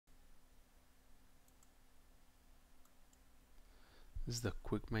This is the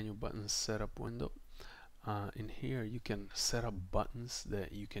quick menu button setup window. In here you can set up buttons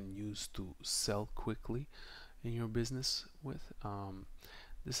that you can use to sell quickly in your business with.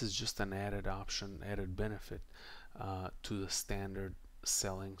 This is just an added option, added benefit to the standard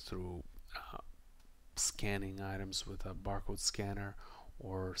selling through scanning items with a barcode scanner,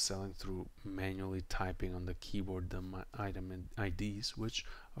 or selling through manually typing on the keyboard the item IDs, which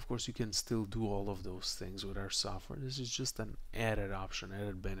of course you can still do all of those things with our software. This is just an added option,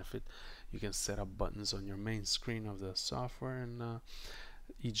 added benefit. You can set up buttons on your main screen of the software, and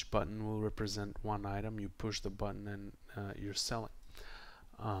each button will represent one item. You push the button and you're selling.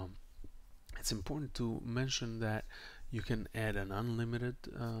 It's important to mention that you can add an unlimited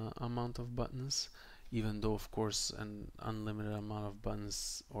amount of buttons, even though of course an unlimited amount of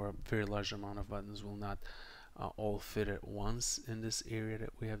buttons, or a very large amount of buttons, will not all fit at once in this area that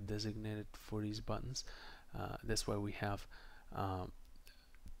we have designated for these buttons. That's why we have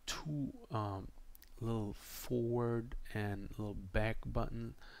two little forward and little back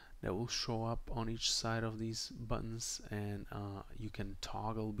button that will show up on each side of these buttons, and you can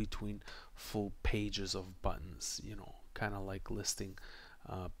toggle between full pages of buttons, you know, kind of like listing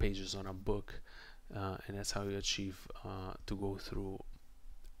pages on a book, and that's how you achieve to go through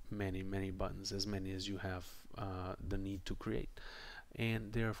many buttons, as many as you have the need to create.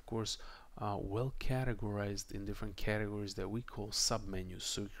 And they're of course well categorized in different categories that we call submenus.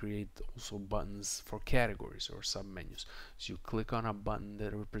 So you create also buttons for categories or submenus. So you click on a button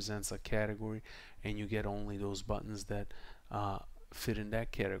that represents a category, and you get only those buttons that fit in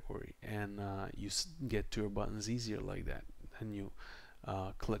that category, and you get to your buttons easier like that. Then you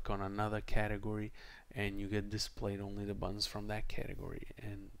click on another category, and you get displayed only the buttons from that category,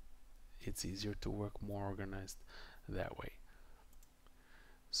 and it's easier to work more organized that way.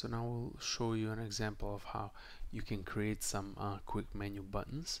 So now we'll show you an example of how you can create some quick menu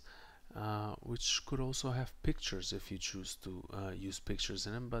buttons, which could also have pictures if you choose to use pictures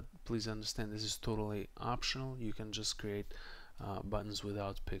in them, but please understand this is totally optional. You can just create buttons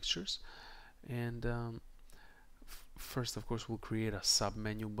without pictures. And first, of course, we'll create a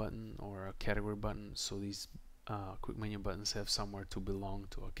submenu button or a category button, so these quick menu buttons have somewhere to belong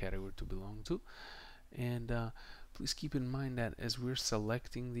to, a category to belong to. And please keep in mind that as we're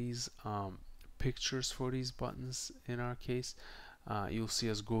selecting these pictures for these buttons, in our case, you'll see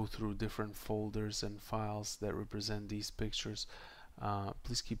us go through different folders and files that represent these pictures.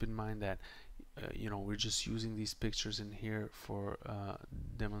 Please keep in mind that you know, we're just using these pictures in here for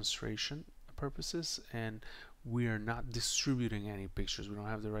demonstration purposes, and we are not distributing any pictures. We don't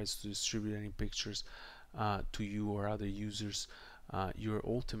have the rights to distribute any pictures to you or other users. You're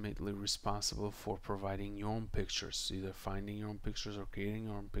ultimately responsible for providing your own pictures, either finding your own pictures or creating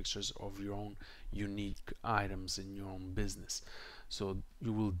your own pictures of your own unique items in your own business. So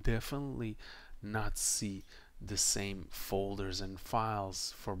you will definitely not see the same folders and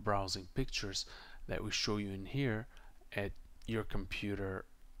files for browsing pictures that we show you in here at your computer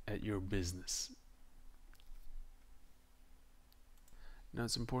at your business. Now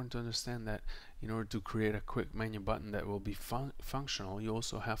it's important to understand that in order to create a quick menu button that will be functional, you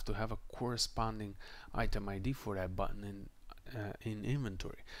also have to have a corresponding item ID for that button in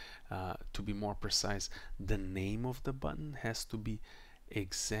inventory. To be more precise, the name of the button has to be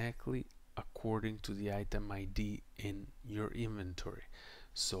exactly according to the item ID in your inventory.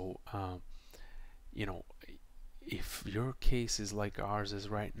 So you know, if your case is like ours is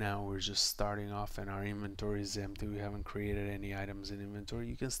right now, we're just starting off and our inventory is empty, we haven't created any items in inventory,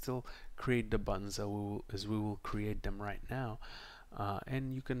 you can still create the buttons as we will create them right now,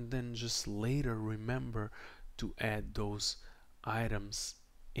 and you can then just later remember to add those items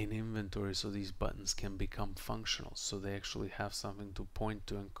in inventory so these buttons can become functional, so they actually have something to point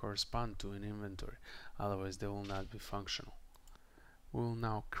to and correspond to in inventory. Otherwise they will not be functional. We'll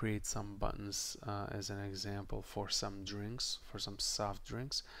now create some buttons as an example for some drinks, for some soft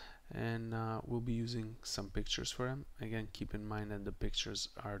drinks, and we'll be using some pictures for them. Again, keep in mind that the pictures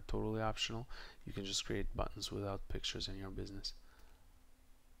are totally optional. You can just create buttons without pictures in your business.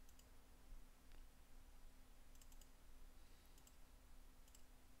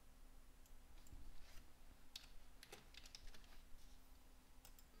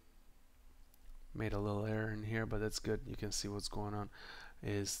 Made a little error in here, but that's good. You can see what's going on.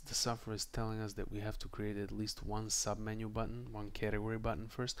 Is the software is telling us that we have to create at least one submenu button, one category button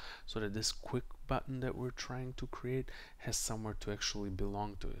first, so that this quick button that we're trying to create has somewhere to actually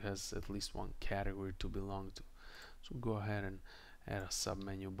belong to. It has at least one category to belong to. So go ahead and add a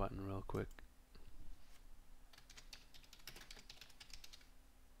submenu button real quick.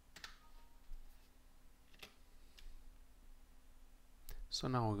 So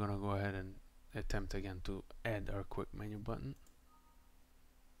now we're gonna go ahead and attempt again to add our quick menu button,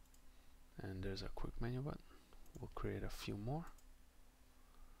 and there's our quick menu button. We'll create a few more.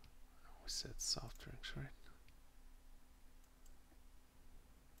 We said soft drinks, right?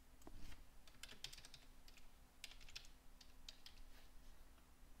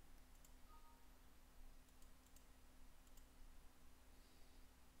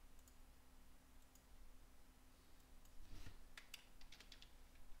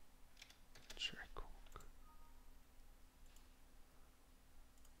 Cherry Coke.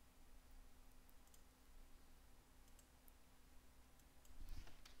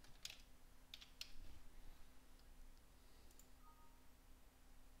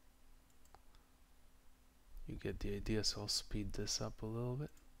 You get the idea, so I'll speed this up a little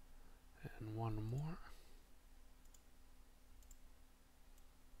bit. And one more.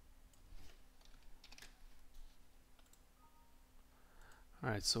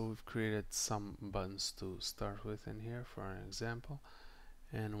 Alright, so we've created some buttons to start with in here for an example,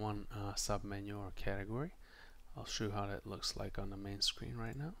 and one sub-menu or category. I'll show you how that looks like on the main screen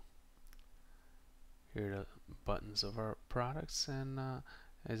right now. Here are the buttons of our products, and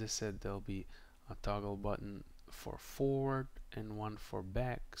as I said, there'll be a toggle button for forward and one for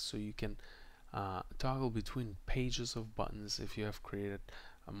back, so you can toggle between pages of buttons if you have created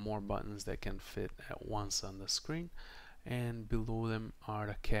more buttons that can fit at once on the screen. And below them are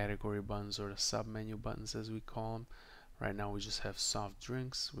the category buttons, or the sub-menu buttons as we call them. Right now we just have soft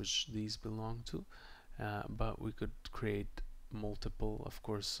drinks, which these belong to, but we could create multiple, of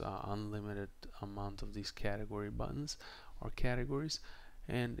course, unlimited amount of these category buttons or categories.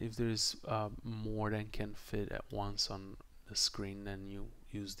 And if there's more than can fit at once on the screen, then you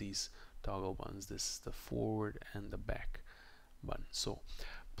use these toggle buttons. This is the forward and the back button. So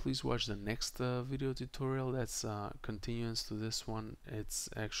please watch the next video tutorial that's continuance to this one. It's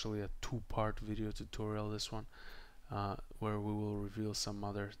actually a two-part video tutorial, this one, where we will reveal some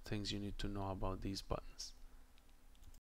other things you need to know about these buttons.